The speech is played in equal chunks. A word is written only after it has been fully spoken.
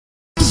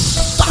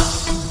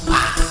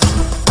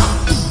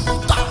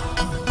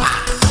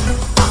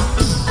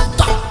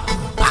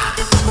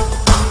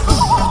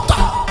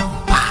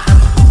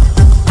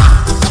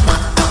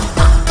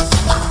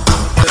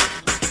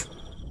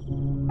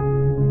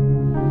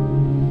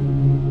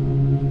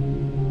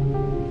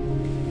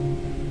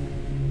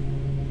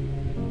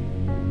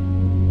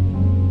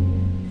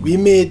We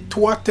made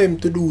 2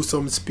 attempts to do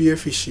some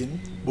spearfishing,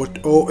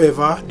 but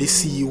however the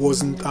sea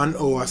wasn't on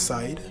our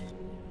side.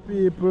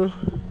 People,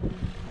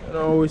 you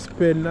know, we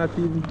spend not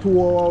even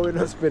 2 hours we're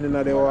not spending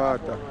in the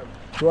water.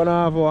 2.5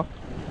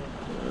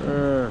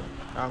 hours.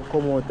 And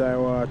come out of the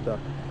water.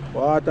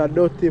 Water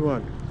dirty,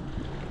 man.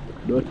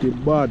 Dirty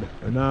bad.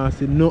 You don't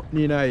see nothing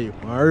in here.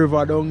 A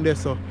river down there,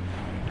 so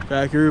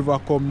like a river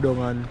come down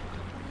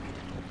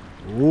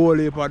and whole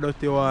heap of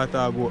dirty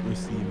water go up the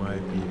sea, my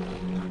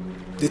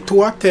people. The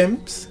 2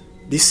 attempts,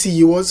 the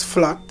sea was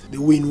flat, the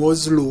wind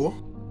was low,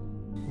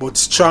 but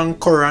strong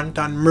current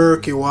and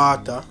murky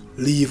water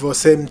leave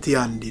us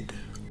empty-handed.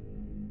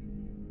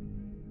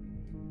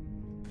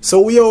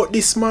 So we out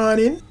this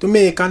morning to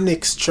make a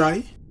next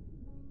try.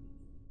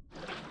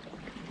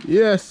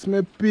 Yes,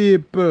 my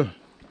people,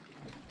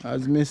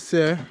 as me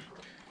say,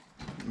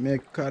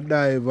 make a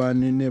dive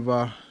and it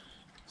never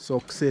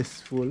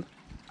successful.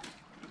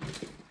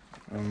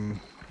 Some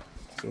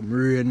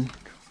rain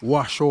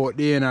wash out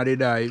the end of the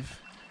dive.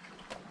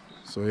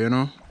 So you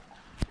know,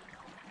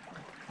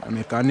 I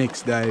make a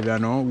next dive, you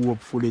know,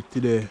 hopefully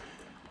today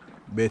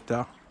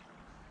better.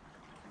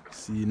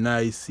 See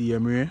nice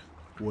same rain,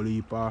 whole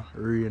heap of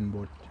rain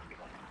but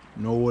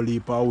no whole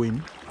heap of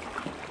wind.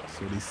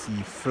 So the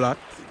sea flat.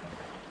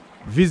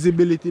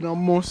 Visibility no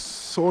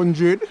most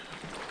 100,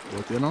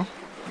 but you know,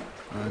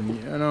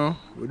 and you know,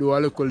 we do a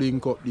little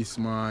link up this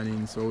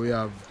morning. So we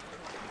have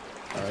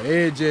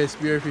AJ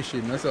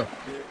spearfishing, that's up.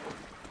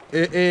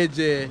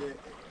 AJ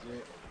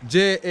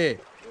JA.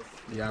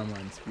 Yeah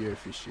man,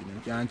 spearfishing.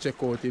 You can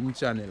check out him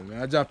channel.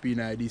 I'll drop in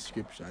the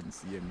description,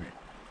 see him.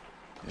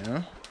 You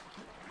know?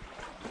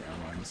 Yeah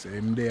man, so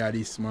him there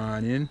this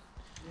morning.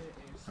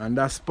 And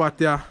that spot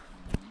here,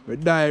 we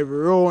dive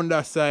around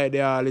that side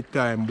there all the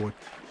time, but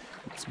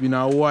it's been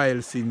a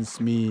while since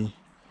me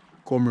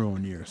come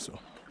around here, so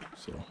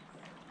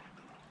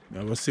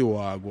never see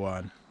what I go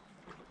on.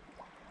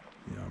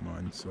 Yeah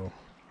man, so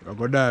I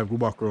go dive, go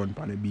back around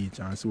on the beach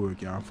and see what we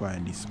can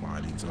find this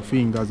morning. So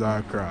fingers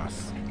are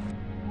crossed.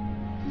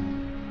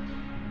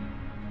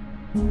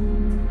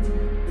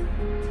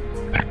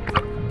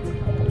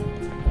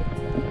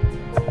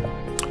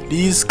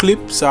 These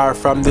clips are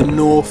from the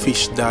no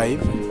fish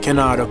dive. You can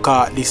either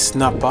call this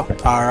snapper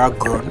or a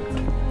grunt,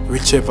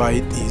 whichever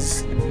it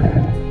is.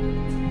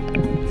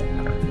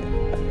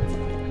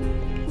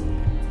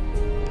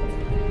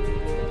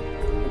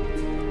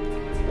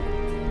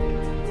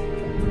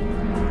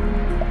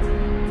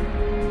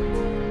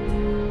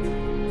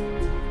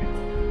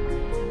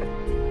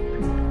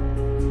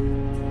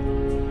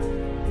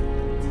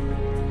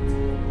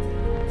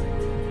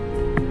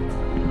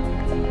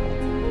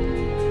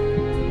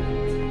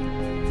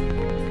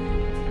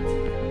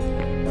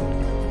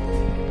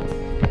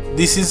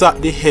 This is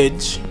at the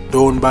hedge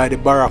down by the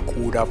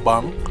Barracuda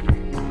bank.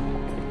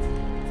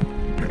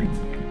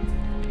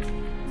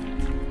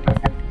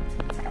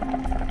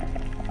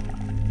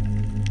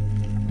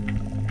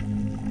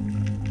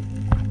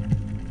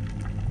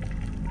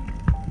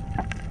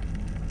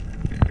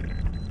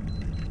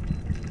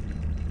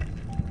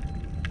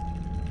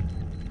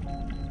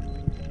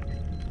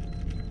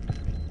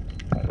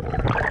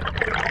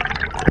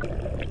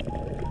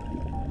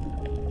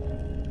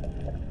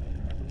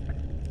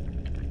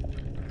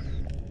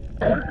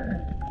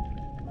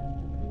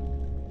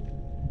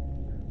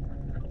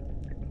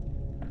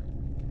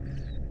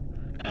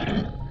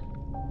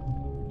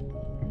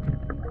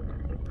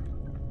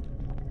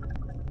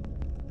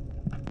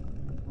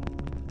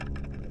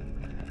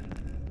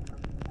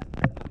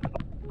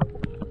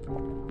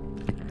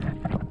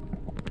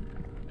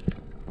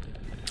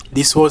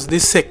 This was the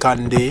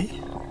second day,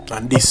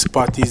 and this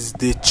spot is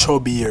the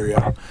chubby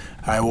area.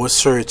 I was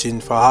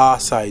searching for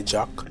horse-eye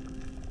jack.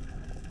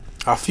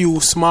 A few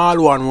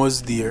small one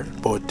was there,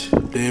 but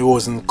they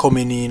wasn't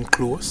coming in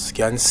close. You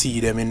can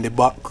see them in the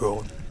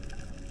background.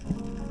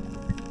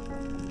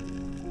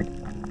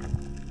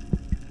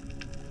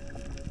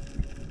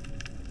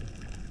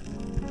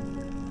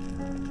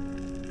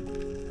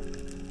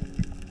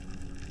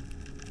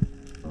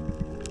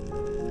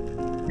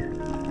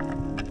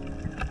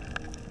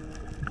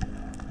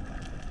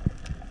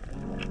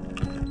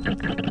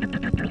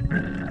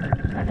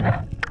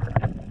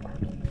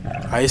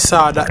 I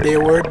saw that they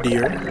were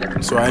there,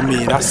 so I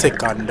made a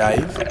second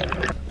dive.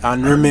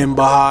 And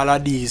remember, all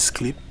of these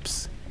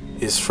clips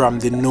is from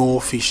the no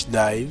fish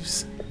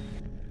dives.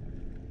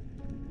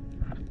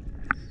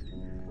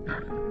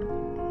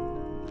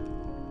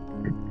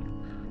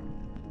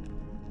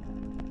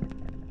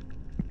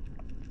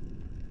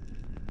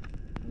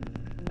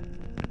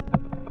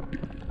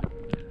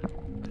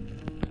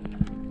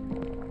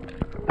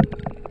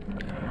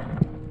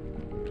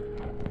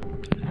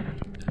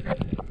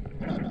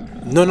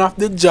 None of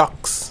the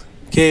jacks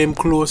came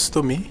close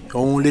to me,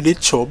 only the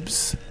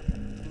chubs.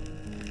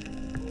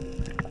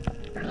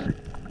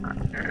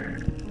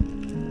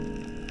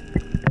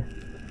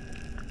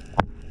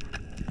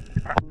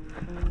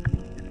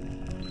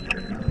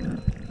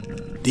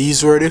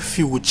 These were the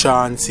few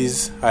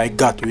chances I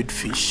got with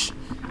fish.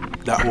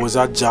 That was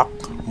a jack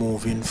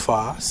moving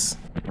fast.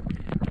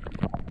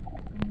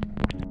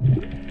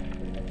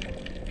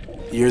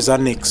 Here's our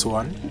next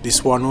one.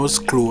 This one was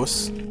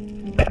close.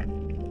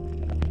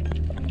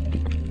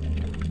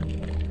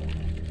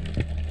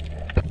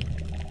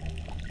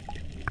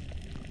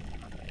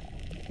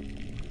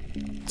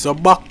 So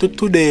back to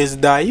today's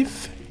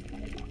dive.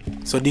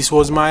 So this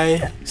was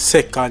my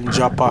second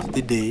drop of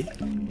the day.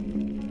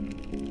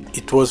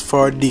 It was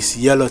for this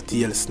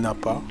yellowtail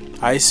snapper.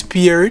 I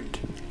speared it,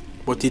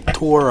 but it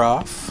tore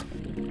off.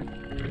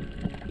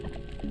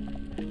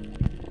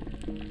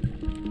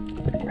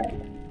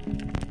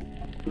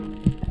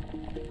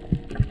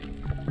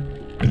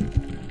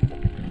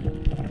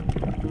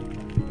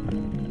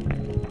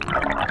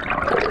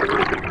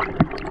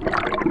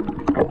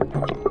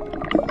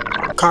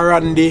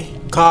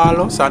 Karandi called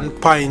us and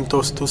pointed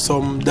us to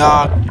some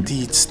dark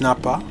teeth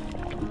snapper.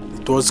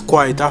 It was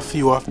quite a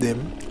few of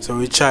them, so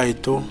we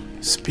tried to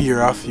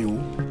spear a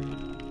few.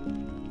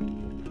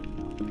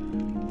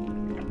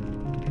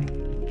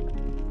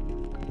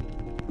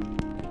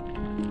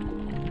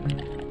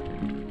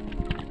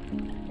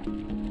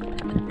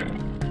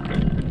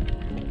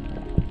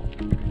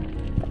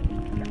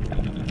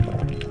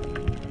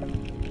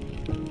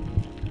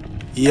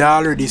 He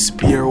already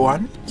speared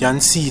one. You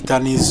can see it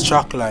on his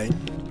track line.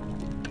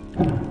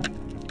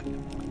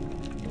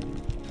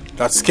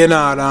 That's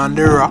Kennard on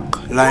the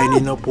rock,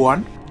 lining up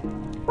one.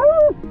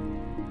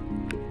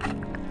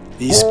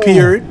 He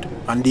speared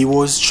and he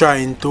was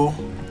trying to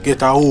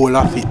get a hold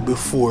of it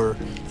before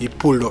he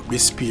pulled up the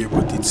spear,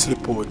 but it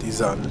slipped out his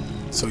hand,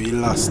 so he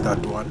lost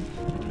that one.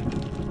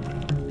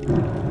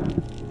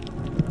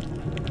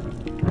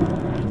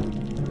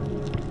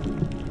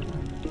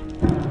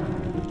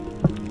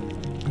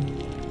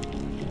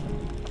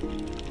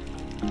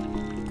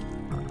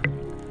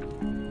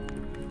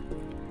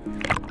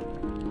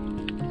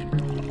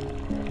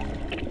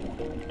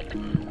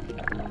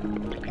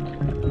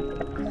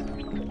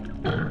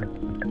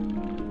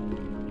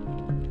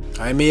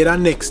 I made a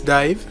next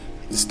dive.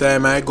 This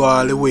time I go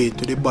all the way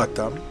to the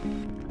bottom.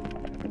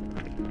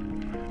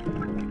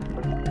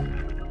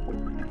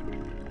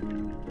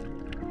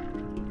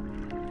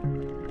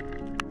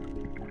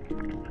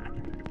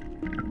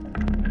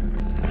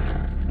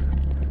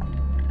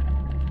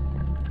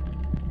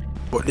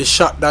 But the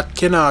shot that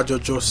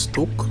Kenajo just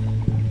took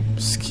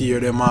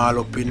scared them all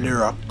up in the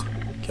rock.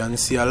 You can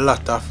see a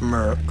lot of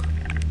murk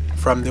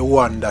from the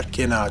one that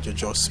Kenajo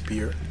just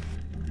speared.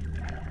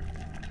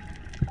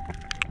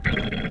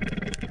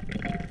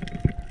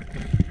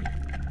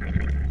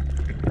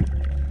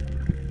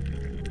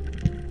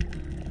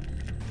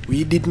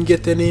 We didn't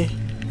get any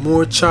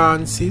more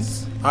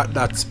chances at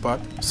that spot,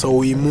 so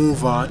we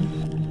move on.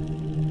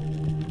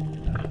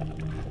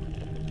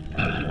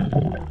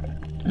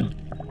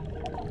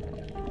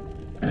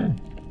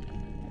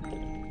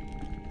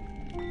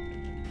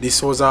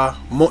 This was a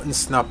mutton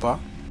snapper.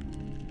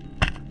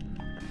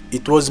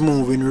 It was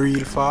moving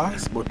real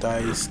fast, but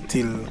I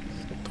still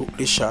took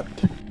the shot.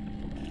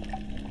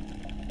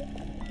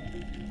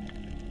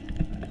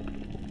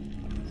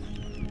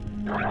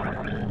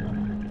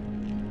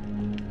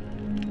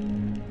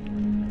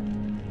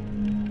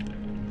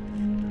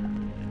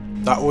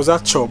 That was a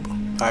chub.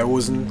 I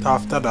wasn't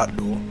after that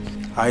though.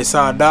 I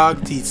saw a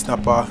dog teeth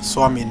snapper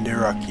swam in the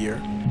rock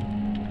here.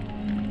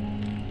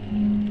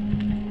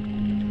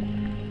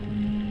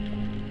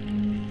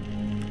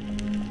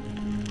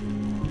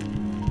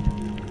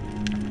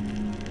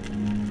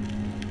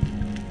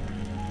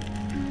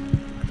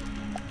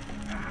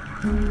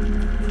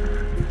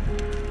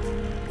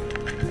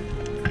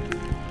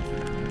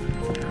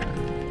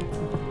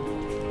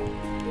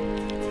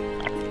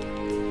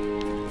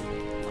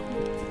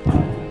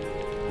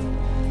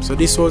 So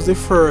this was the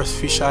first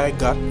fish I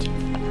got,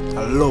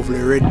 a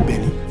lovely red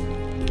belly.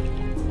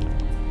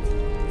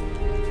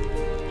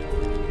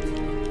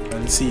 You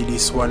can see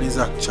this one is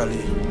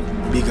actually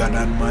bigger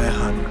than my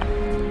hand.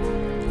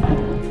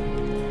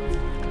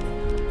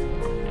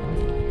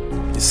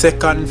 The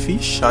second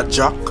fish, a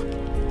jack.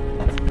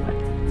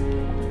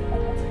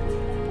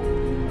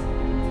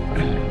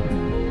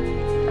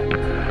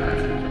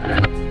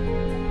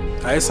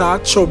 I saw a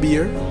chub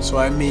here, so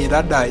I made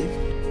a dive.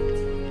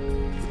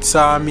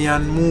 Saw me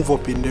and move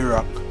up in the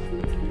rock.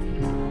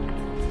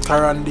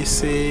 Karandi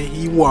say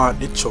he want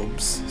the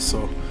chubs,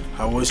 so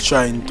I was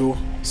trying to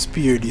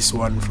spear this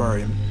one for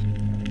him.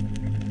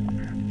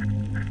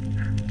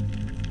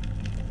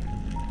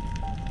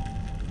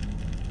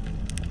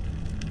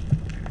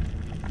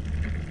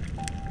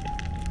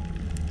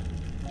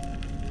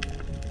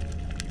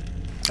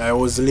 I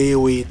was lay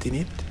waiting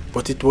it,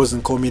 but it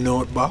wasn't coming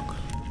out back.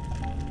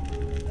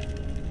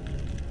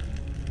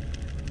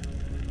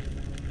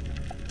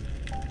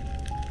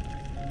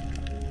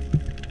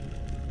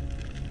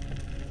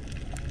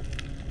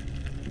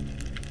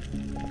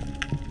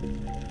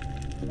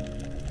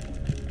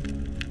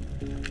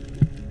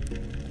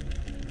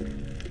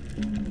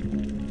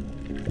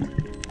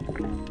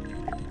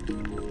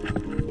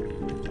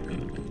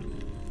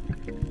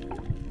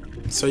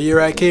 So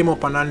here I came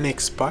up on the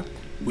next spot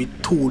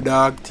with two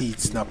dog teeth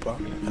snapper,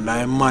 and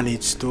I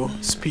managed to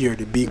spear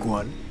the big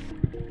one.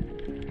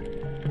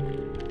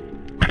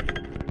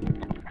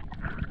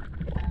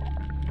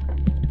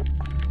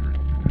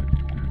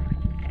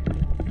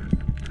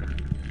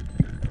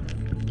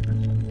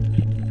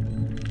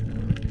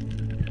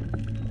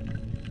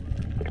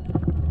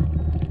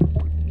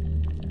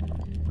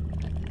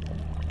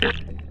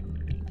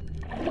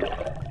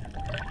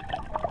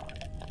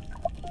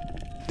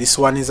 This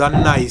one is a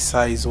nice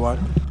size one.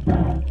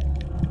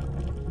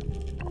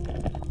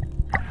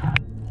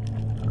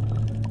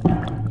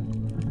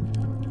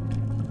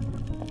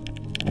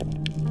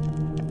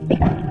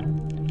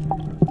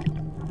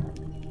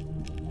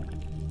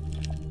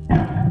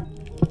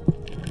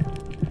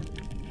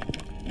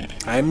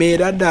 I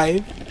made a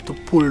dive to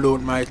pull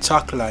out my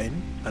chalk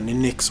line, and the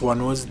next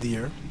one was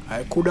there.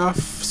 I could have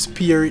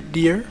speared it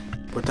there,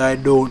 but I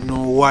don't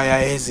know why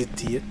I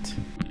hesitate.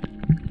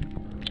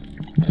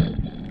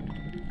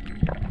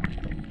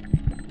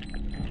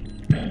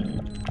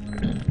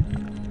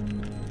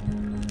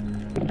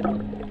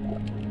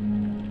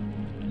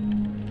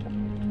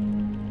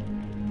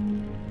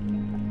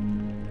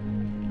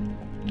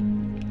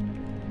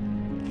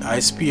 I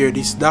speared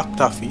this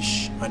doctor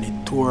fish and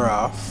it tore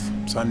off,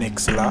 so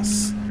next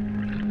loss.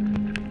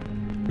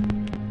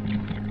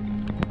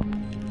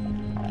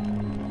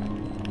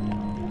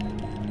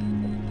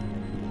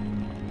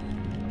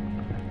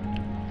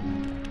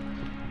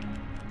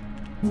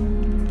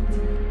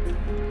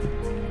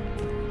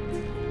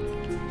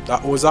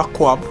 That was a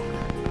quab.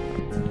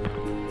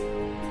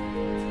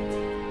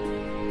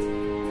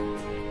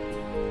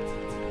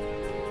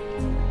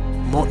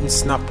 Mutton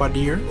snapper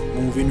there,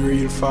 moving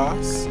real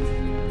fast.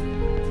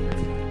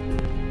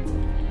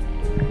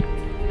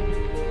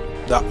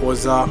 That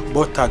was a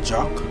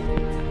butterjack.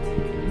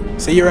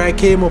 So here I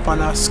came up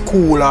on a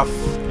school of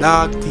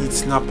dog teeth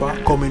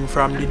snapper coming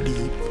from the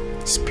deep.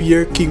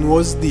 Spear king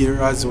was there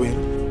as well.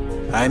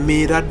 I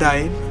made a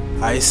dive.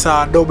 I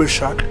saw a double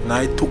shot and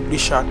I took the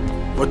shot,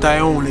 but I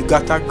only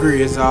got a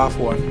graze off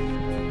one.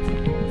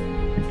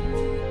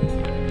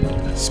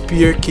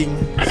 Spear king,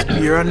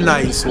 spear a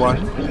nice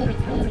one.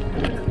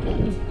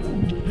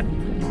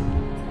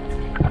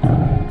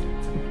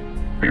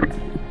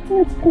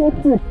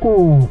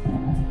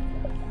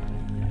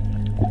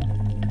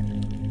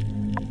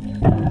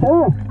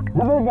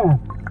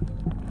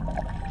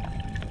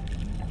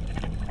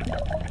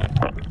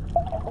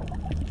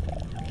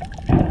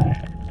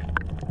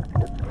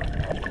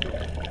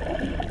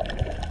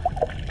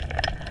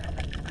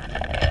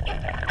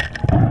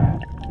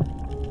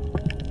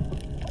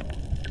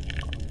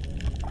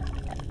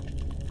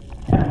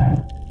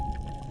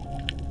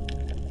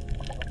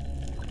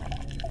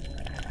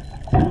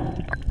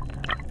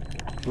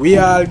 We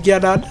all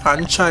gathered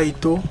and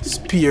tried to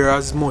spear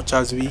as much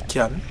as we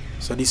can.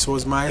 So this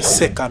was my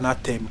second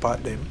attempt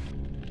at them.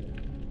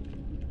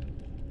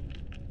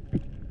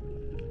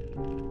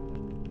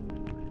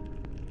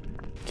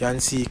 You can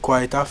see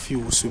quite a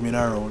few swimming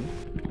around.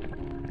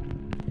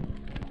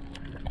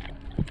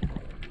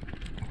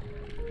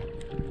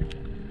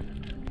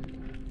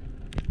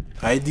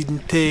 I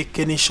didn't take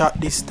any shot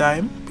this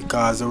time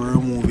because we were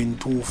moving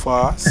too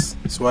fast.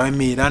 So I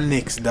made a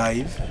next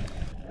dive.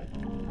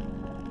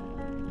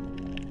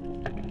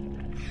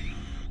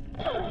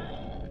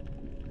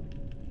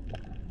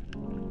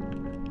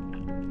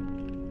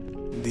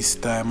 This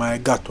time I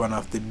got one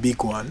of the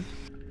big one.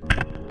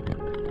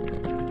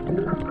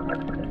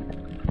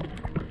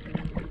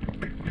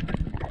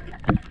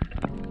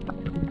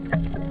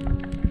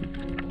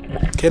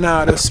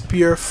 Canada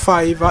spear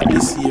 5 at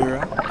this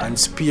year, and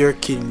Spear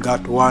King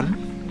got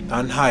 1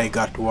 and I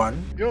got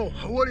 1. Yo,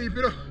 what are you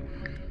doing?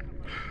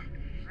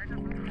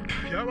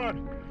 Yeah,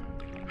 man.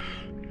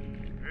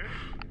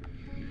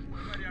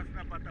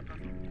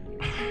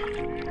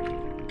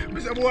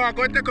 Mr. Boy, I'm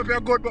going to take up your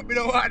gun, but I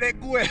don't want to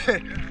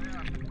go.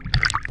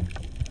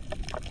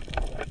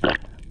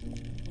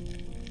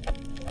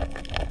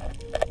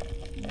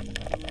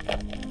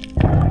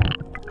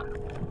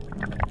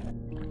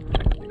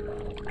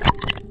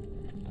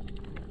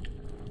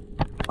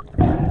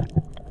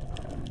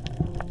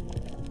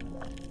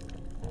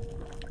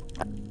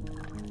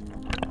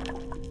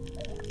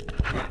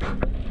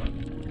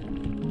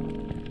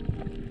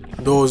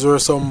 Those were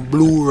some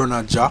blue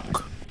runner jack,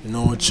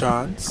 no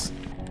chance.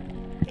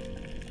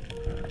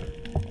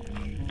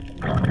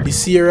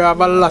 This year I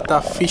have a lot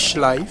of fish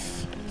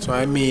life, so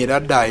I made a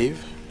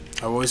dive.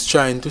 I was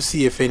trying to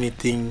see if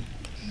anything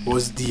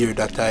was there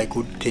that I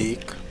could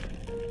take.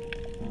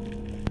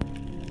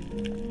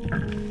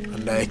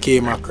 And I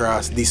came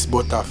across this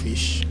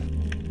butterfish.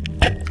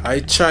 I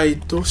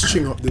tried to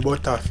string up the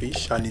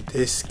butterfish and it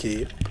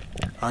escaped.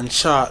 And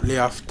shortly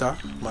after,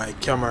 my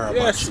camera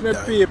battery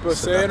died. People,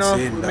 so you know,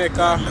 we make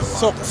a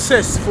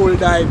successful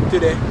dive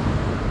today.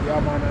 Yeah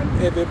man,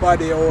 and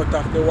everybody out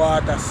of the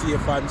water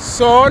safe and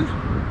sound.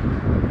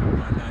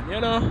 And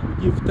you know,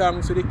 we give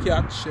thanks to the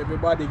catch.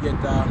 Everybody get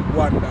a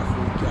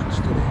wonderful catch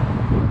today.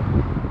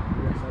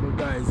 So the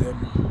guys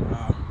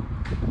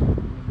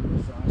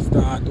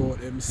start out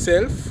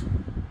themselves. So,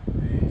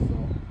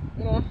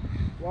 you know,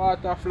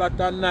 water flat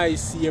and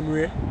nice same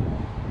way.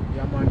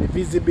 Yeah man, the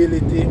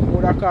visibility,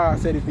 what I can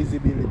say the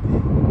visibility.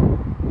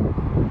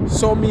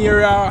 Some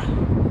area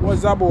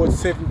was about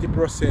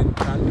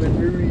 70%, and when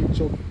we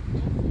reach up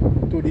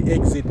to the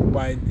exit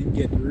point it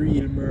get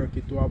real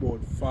murky to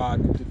about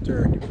 40 to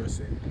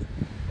 30%.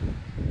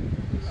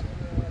 So,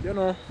 you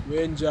know, we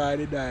enjoy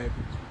the dive.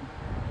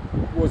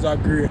 It was a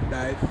great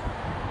dive.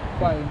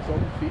 find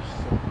some fish.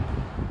 So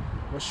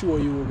I'll show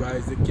you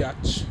guys the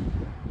catch.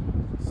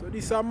 So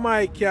this is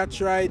my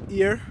catch right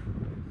here.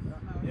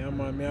 Yeah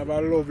man, I have a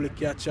lovely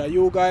catch.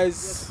 You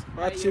guys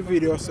watch the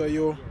video so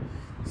you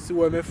see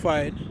what I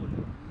find.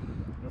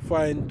 I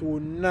find two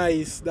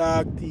nice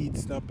dark teeth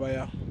snapper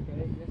here.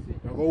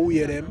 I go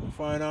weigh them,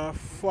 find a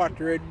fat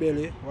red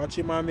belly. Watch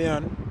him on me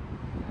hand.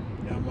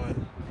 Yeah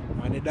man.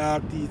 And the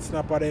dark teeth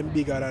snapper them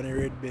bigger than the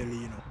red belly,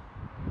 you know.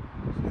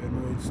 So you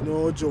know it's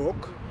no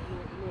joke.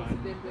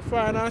 And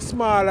find a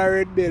smaller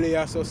red belly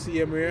also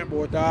same here,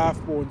 about a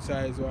half-pound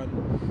size one.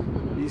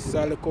 This is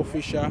a little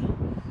fish,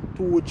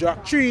 2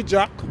 jack, 3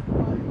 jack. Yeah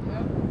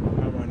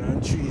man,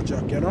 and 3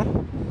 jack, you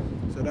know.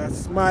 So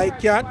that's my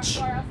catch.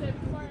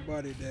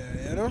 Everybody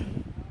there, you know.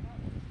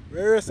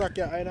 Where is the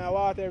cat? In the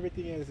water,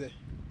 everything else there.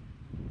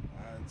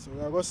 Alright, so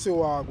we're going to see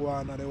what go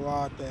on in the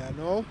water, you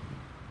know.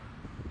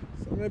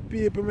 So my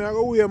people, I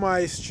go weigh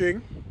my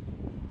string.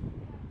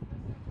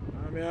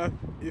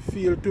 It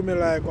feel to me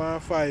like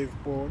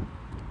 5 pound.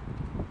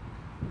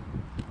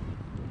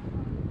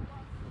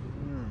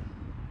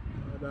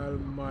 God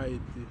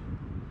almighty.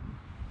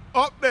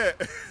 Up there!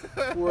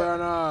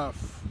 4.5.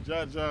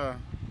 Jaja.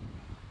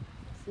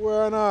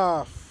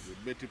 4.5. You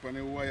bet it on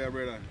the wire,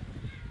 brother.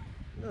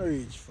 No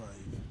reach 5.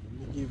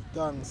 Me give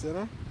thanks, you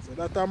know. So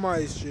that's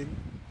my string.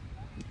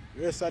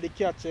 The rest of the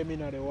catch them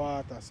in the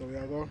water. So we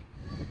are going to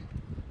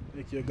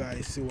make you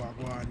guys see what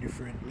go on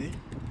differently.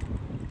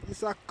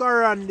 It's a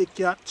corandi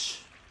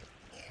catch.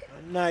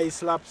 A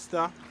nice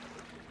lobster.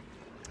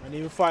 And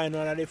you find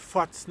one of the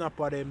fat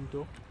snapper them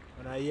too.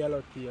 And a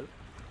yellow tail.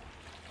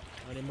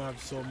 And him have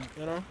some,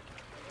 you know,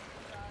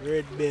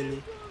 red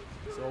belly,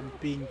 some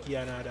pinky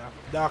and other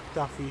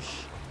doctor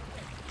fish,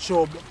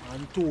 chub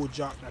and 2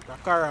 jack. That's a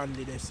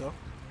corandi there, so.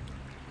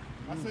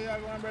 I say you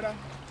going, brother?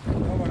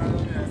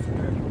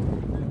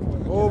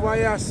 Over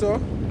here, so.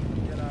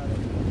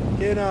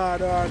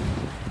 Kennard and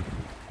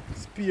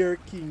Spear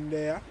King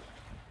there.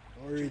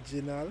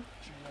 Original.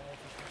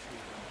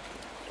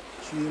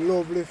 3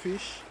 lovely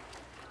fish.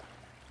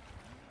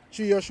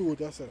 3 you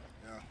shoot, sir?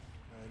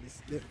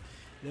 Yeah.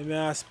 Let me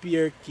have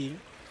Spear King.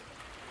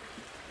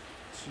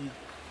 3.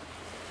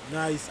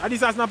 Nice. And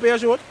this is not pay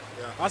shoot?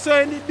 Yeah. I saw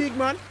you need big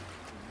man.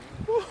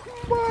 Oh,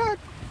 man.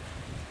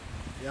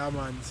 Yeah,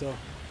 man, so.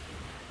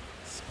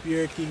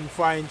 Spear King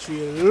fine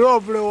 3.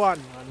 Lovely one.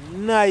 A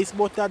nice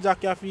butter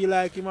jack. I feel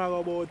like him have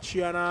about 3.5.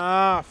 Can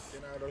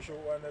I show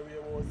one that we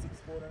about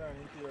 6 pounds and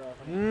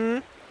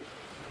interior?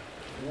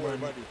 Whole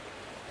body.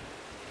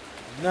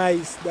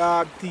 Nice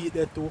dog teeth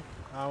there too.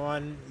 And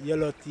one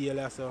yellow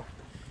tail so.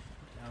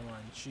 And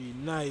one 3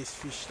 nice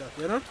fish that,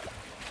 you know.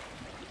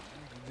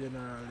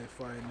 Generally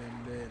find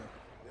them there.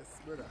 Yes,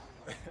 brother.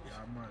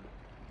 Yeah, man.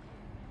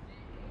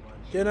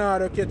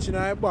 Kennard catching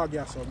a bag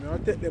or something. I'll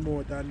take them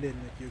out and then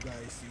make you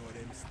guys see how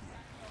them stay.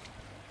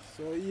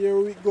 So here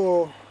we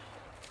go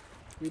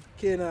with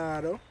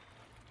Kennard.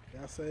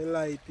 That's a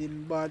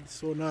lighting bad,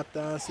 so not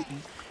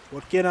sitting.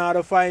 But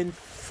Kennard find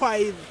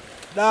 5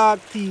 dog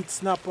teeth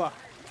snapper.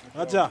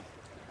 Aja.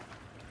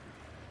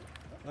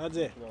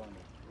 Aja.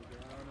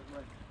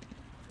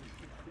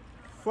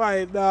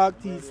 5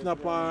 dog teeth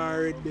snapper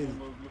and red belly.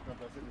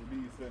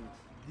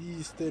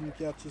 These 10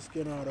 catches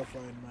Kennard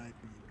find, my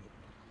people.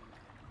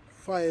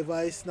 5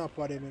 eye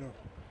snapper them, you know.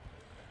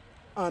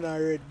 And a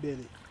red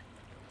belly.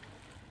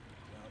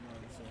 Yeah,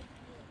 man, so.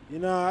 You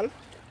know,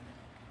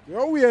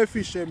 you're weird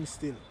fish them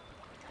still.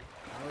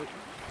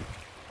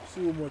 So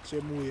much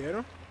them weigh, you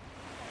know.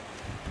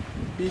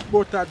 Big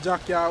butter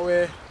jack here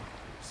where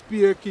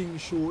Spear King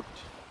shoot.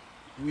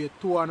 Weigh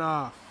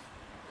 2.5.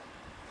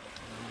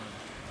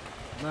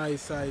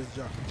 Nice size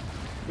jack.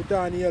 Put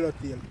on yellow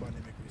tail for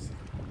them, make we see.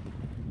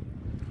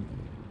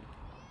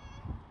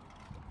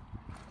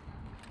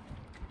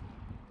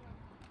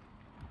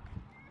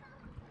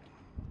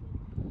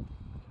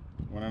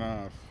 One and a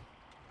half.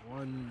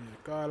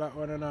 Call it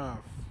 1.5.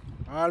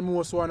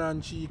 Almost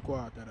 1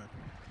 3/4 that.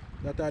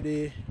 That are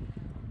the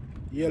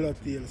yellow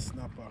tail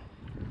snapper.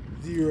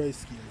 0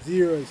 scale.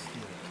 0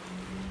 scale.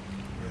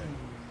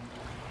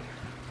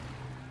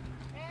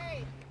 Yeah.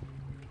 Hey!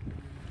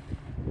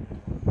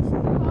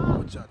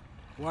 Watch out.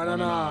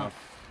 1.5.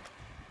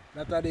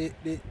 That are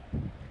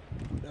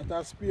that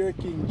are Spear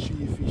King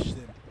 3 fish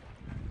them.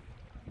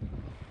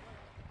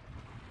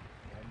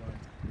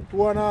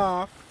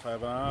 2.5.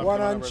 5.5.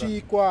 1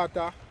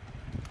 3/4.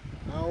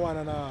 And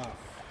 1.5.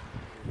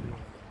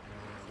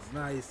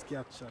 Nice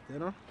catch shot, you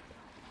know.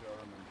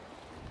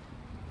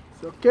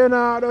 So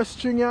Kennard the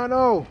string here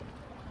now.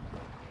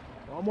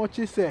 How much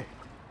you say?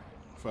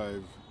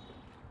 5.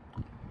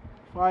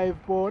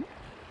 5 pound.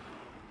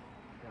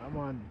 Yeah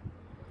man.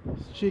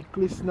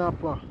 Strictly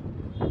snapper.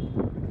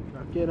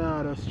 The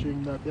Kennard the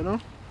string that, you know.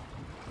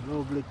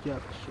 Lovely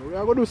catch. So we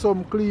are gonna do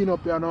some clean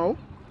up here now.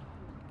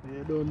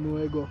 You don't know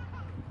where you go.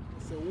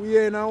 So we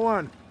in a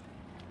 1.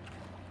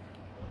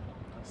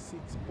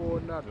 6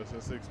 pound that. Just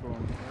a 6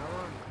 pound. Yeah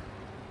man.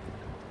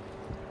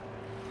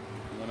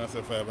 When I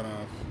say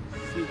 5.5.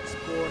 6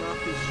 pound of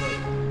fish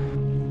right.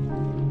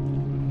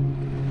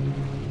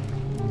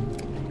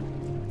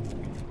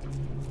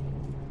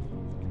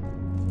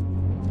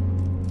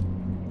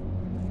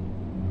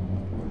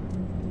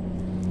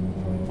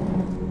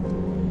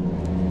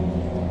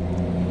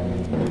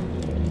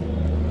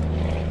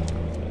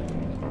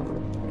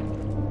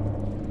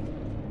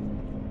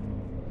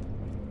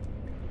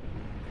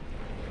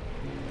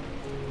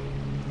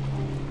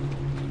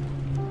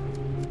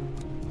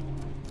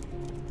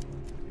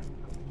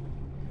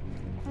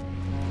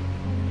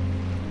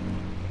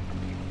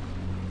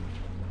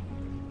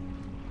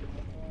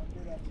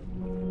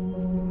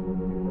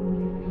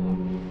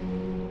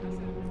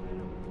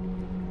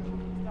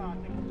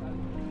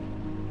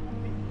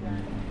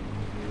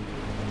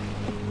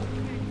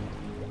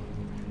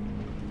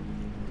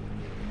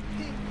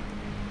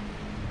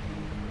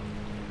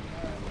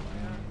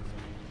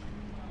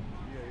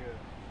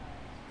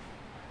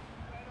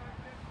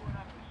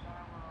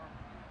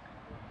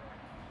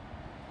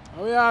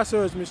 How you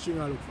search my string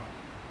I look for?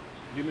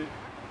 Give me.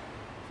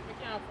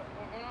 I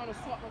want to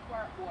swap my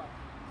part, boy.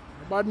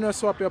 Bad no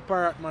swap your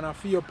parrot, man. I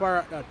feel your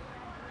parrot that.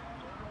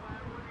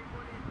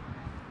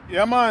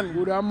 Yeah, man.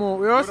 Good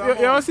amount.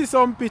 You see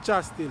some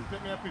pictures still.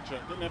 Take me a picture.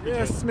 Take me a picture.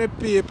 Yes, my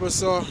people,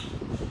 so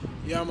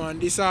yeah man,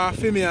 this are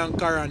for me and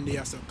Karan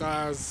there, so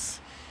cause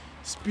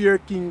Spear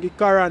King the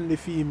Karan the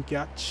film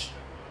catch.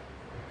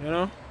 You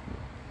know?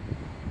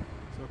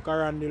 So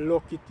Karan the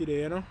lucky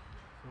today, you know?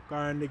 So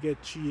Karan they get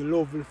 3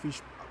 lovely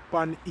fish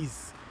pan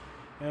is.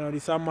 You know,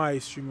 this is my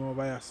string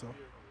over here, so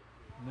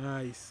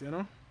nice, you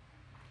know?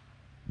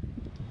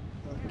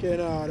 So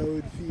Kenada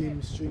with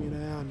film string in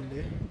the hand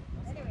there.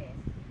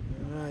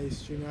 Nice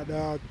string of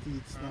dog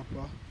teeth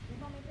snapper.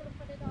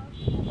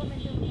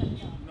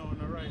 No,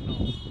 not right now.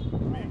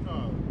 Make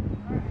call.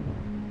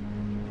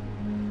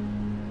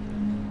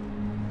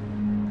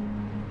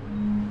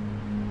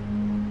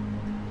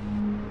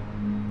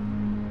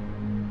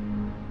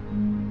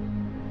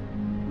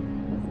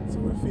 So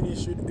we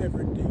finish with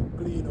everything,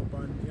 clean up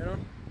and you know.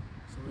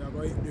 So we are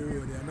going to hit the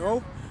road there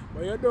now.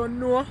 But you don't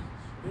know,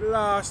 the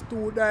last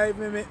 2 dives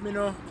make me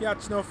no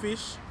catch no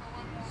fish.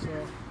 So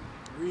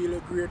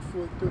really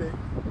grateful today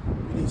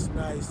with this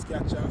nice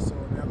catcher. So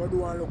we are going to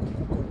do a little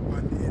cook up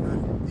at the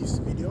end of this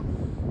video.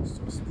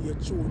 So stay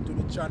tuned to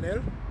the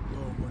channel.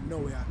 Don't go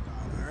nowhere at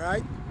all,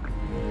 alright?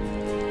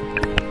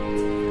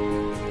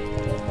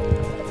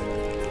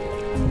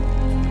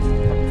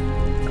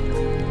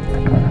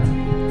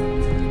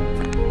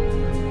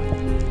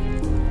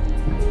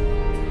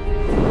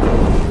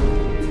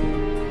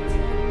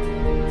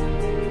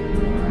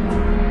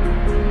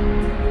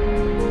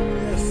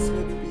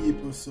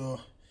 So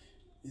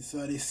this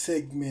is the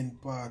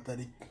segment part of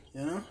it,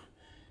 you know.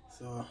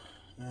 So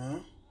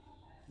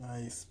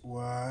nice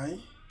boy.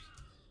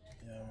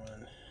 Yeah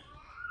man.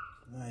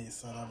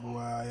 Nice other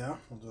boy, yeah.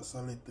 Just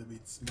a little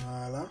bit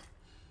smaller.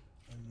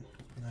 And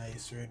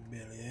nice red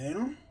belly, you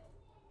know.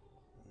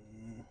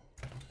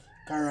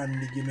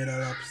 Karan give me the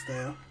lobster,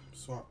 yeah.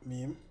 Swap me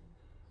him.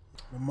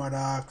 My mother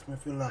asked me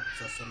for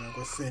lobster, so I'm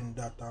gonna send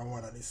that and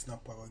one of the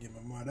snapper go give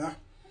my mother.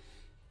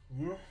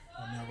 And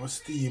I go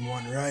steam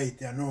one right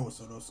here now,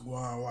 so just go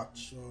and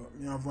watch. So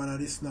I have one of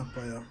the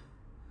snapper here.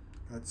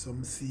 Got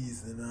some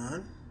seasoning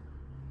on.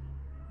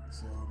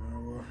 So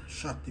I'm going to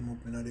shut him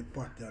up in the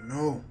pot here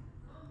now.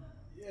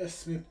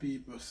 Yes, my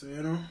people, so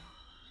you know,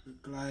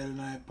 the Lyle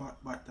knife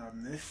pot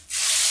bottom there.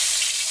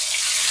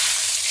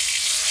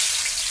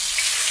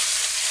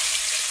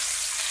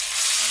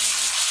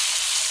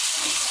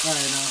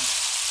 Kinda,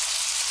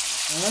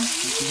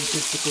 you can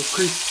take a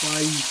crisp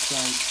on each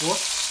side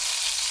first.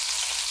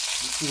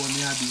 Before me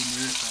I do the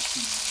rest of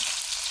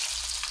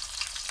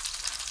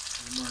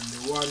the man, the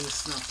one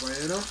snapper,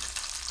 you know.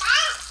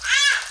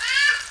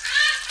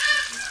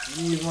 You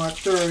need more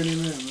turn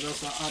him, but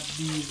just add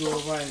these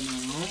over here,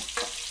 you know.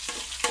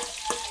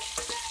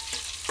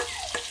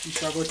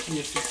 Fish I got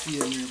taste the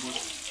same here, but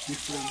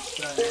different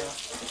style of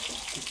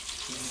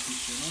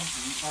fish, you know.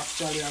 And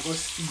actually I got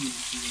steam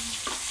too, you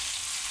know.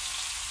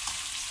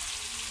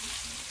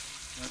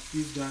 That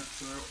is that,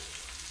 so.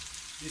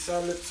 This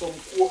have let some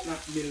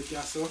coconut milk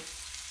here, so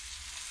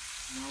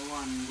now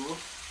one go.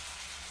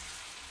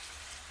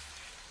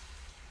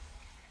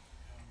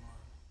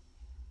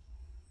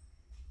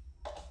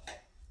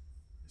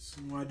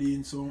 Some are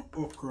doing some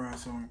okra and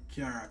some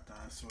carrot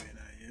and so in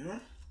there, you know.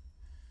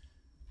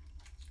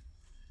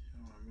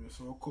 So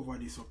I'll cover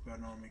this up here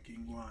now, make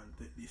it go and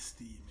take this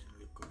steam in a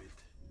little bit.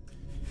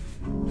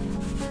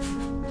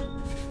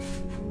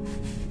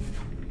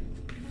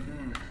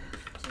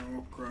 Some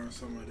okra and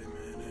some of them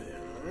in there,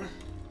 you know.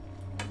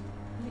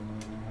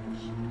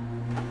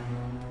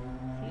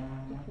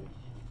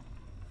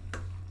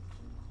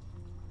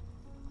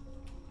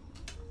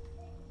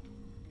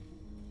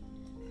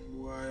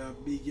 Boy, you're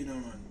big, you know,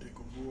 man. Take a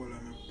bowl of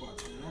my pot,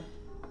 you know.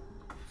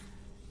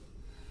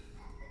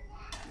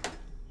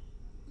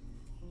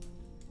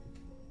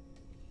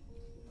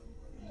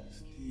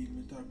 Steam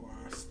it, I go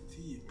and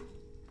steam.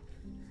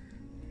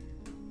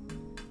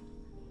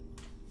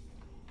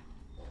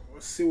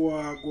 Let's see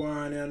what I go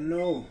on here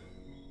now.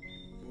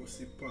 Let's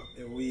see pot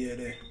the way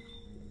there.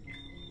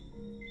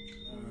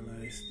 And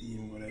I steam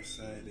on the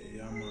side there,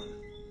 yeah man.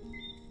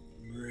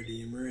 I'm ready,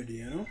 you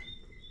know.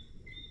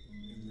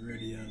 I'm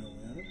ready, you know.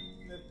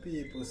 The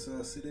people,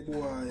 so see the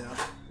boy here.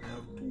 I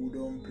have 2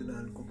 dumplings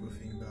and a couple of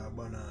fingers of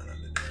banana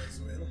there as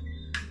well.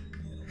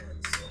 Yeah man,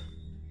 so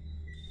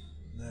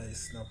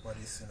nice snapper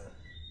this, you know.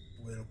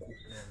 Well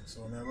cooked them. So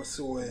I'm going to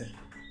see where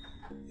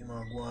you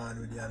might go on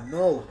with you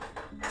now.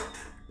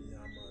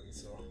 Yeah man,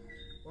 so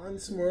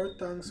once more,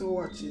 thanks for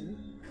watching.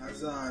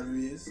 As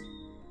always,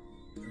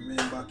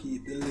 remember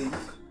keep the link.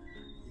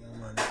 Yeah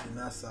man, the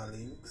NASA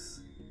links.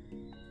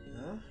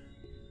 Yeah?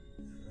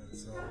 And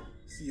so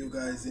see you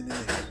guys in the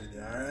next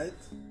video, alright?